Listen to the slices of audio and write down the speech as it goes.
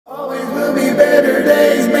better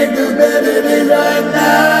days, make the better days right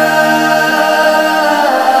now.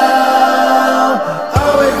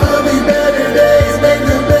 Always will be better days, make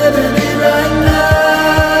the better days right now.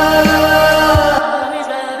 Always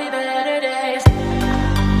will be better days.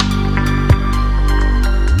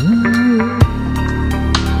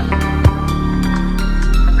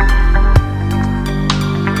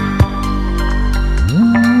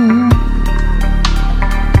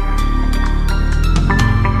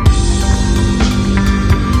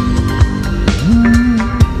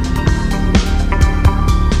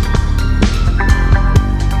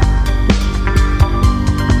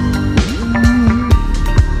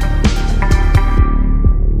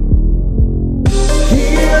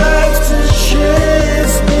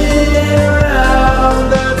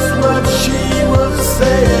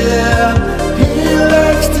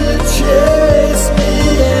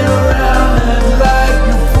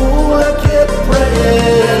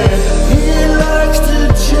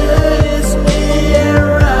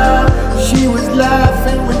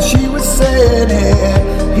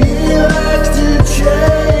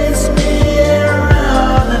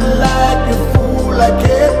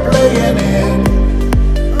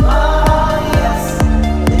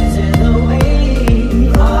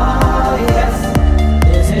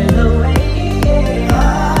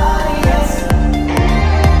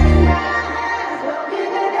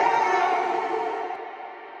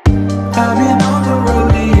 I've been on the road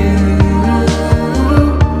to you,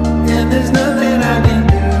 and there's nothing I can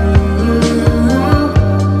do.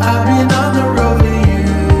 I've been on the road to you,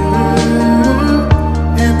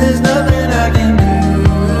 and there's nothing I can do.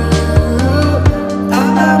 I'm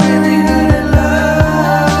not really good at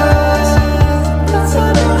lies, 'cause I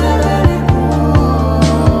don't have any more.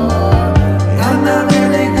 I'm not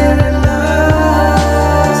really good at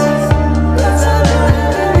lies, 'cause I don't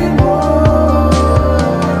have any more.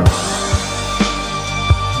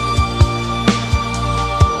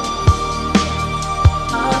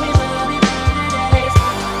 Always will be better days.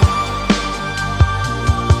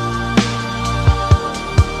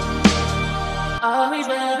 Always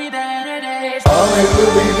will be better days. Always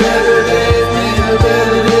will be better days, make the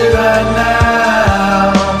better day right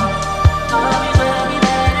now. Always will be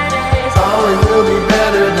better days. Always will be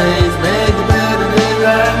better days, make the better day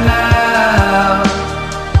right now.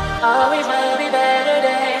 Always will be better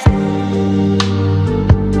days.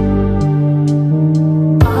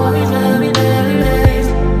 Always will be better days.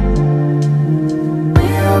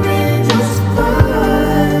 We'll be just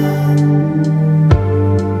fine.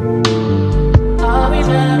 Always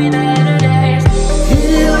will be better days. He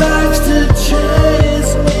likes to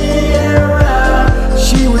chase me around.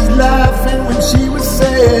 She was laughing when she was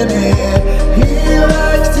saying it. He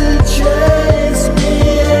likes to chase me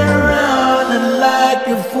around, and like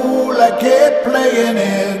a fool I kept playing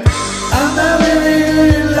it. I'm not really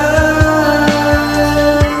good at lies,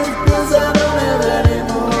 'cause I don't have any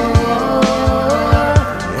more.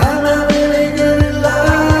 I'm not really good at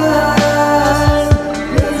lies,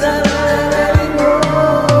 'cause I don't have any more.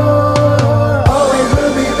 Always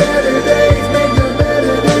will be better days, make the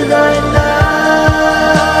better days right now.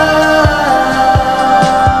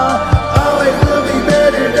 Always will be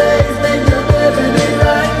better days, make the better days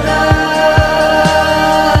right now.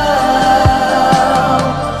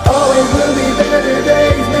 Always will be better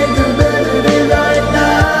days, make the better days right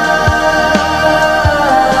now.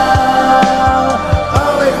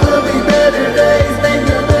 Always will be better days, make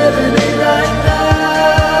the better days right now.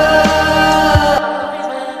 Always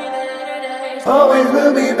will be better days. Always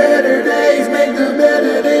will be better days, make the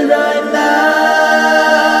better days right now.